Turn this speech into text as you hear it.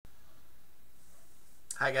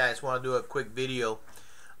Hi guys, want to do a quick video.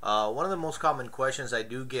 One of the most common questions I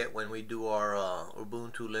do get when we do our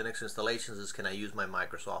Ubuntu Linux installations is, can I use my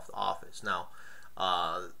Microsoft Office? Now,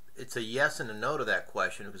 it's a yes and a no to that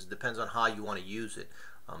question because it depends on how you want to use it.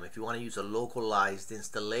 If you want to use a localized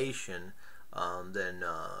installation, then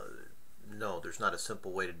no, there's not a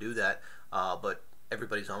simple way to do that, but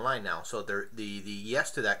everybody's online now. So the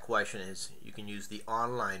yes to that question is you can use the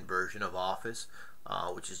online version of Office,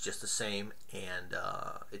 which is just the same, and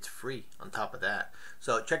it's free on top of that.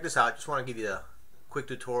 So check this out. Just want to give you a quick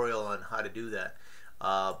tutorial on how to do that.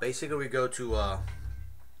 Basically, we go to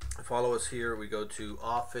follow us here. We go to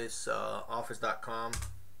office.com,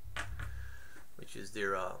 which is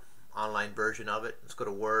their online version of it. Let's go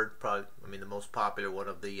to Word, probably, the most popular one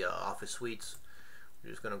of the Office suites.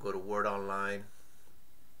 We're just going to go to Word Online.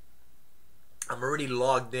 I'm already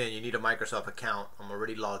logged in. You need a Microsoft account. I'm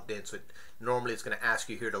already logged in, so normally it's going to ask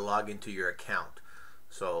you here to log into your account.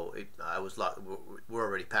 So we're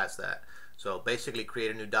already past that. So basically,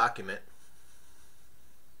 create a new document.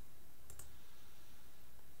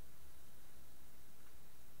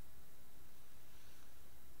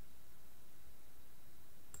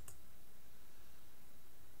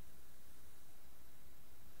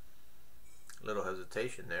 Little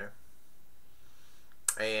hesitation there.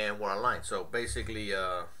 And we're online. So basically,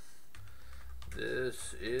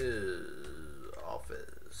 this is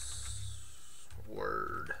Office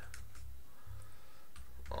Word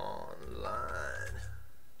Online.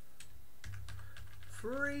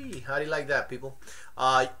 Free. How do you like that, people?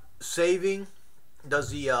 Saving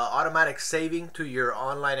does the automatic saving to your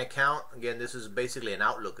online account. Again, this is basically an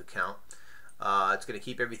Outlook account. It's going to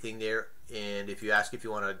keep everything there, and if you ask if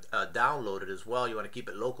you want to download it as well, you want to keep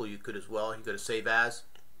it local, you could as well. You go to Save As.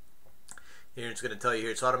 Here it's going to tell you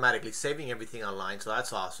here it's automatically saving everything online, so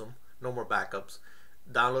that's awesome. No more backups.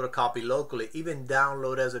 Download a copy locally, even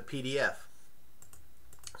download as a PDF.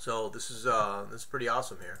 So this is pretty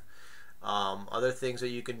awesome here. Other things that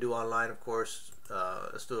you can do online, of course.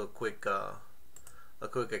 Let's do a quick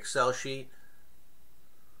Excel sheet,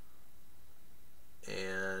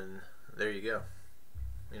 and there you go.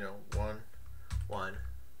 1, 1,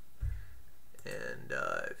 and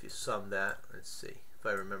if you sum that, let's see if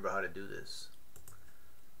I remember how to do this.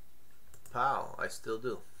 Pow, I still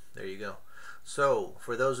do. There you go. So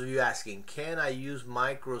for those of you asking, can I use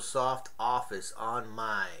Microsoft Office on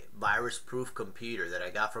my virus-proof computer that I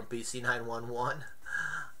got from PC 911?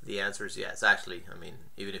 The answer is yes. Actually,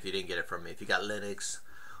 even if you didn't get it from me, if you got Linux,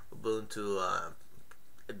 Ubuntu,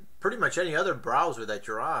 pretty much any other browser that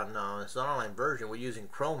you're on, it's an online version. We're using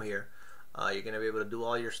Chrome here. You're going to be able to do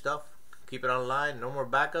all your stuff. Keep it online, no more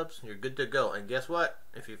backups, you're good to go. And guess what?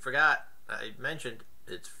 If you forgot, I mentioned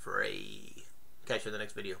it's free. Catch you in the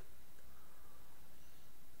next video.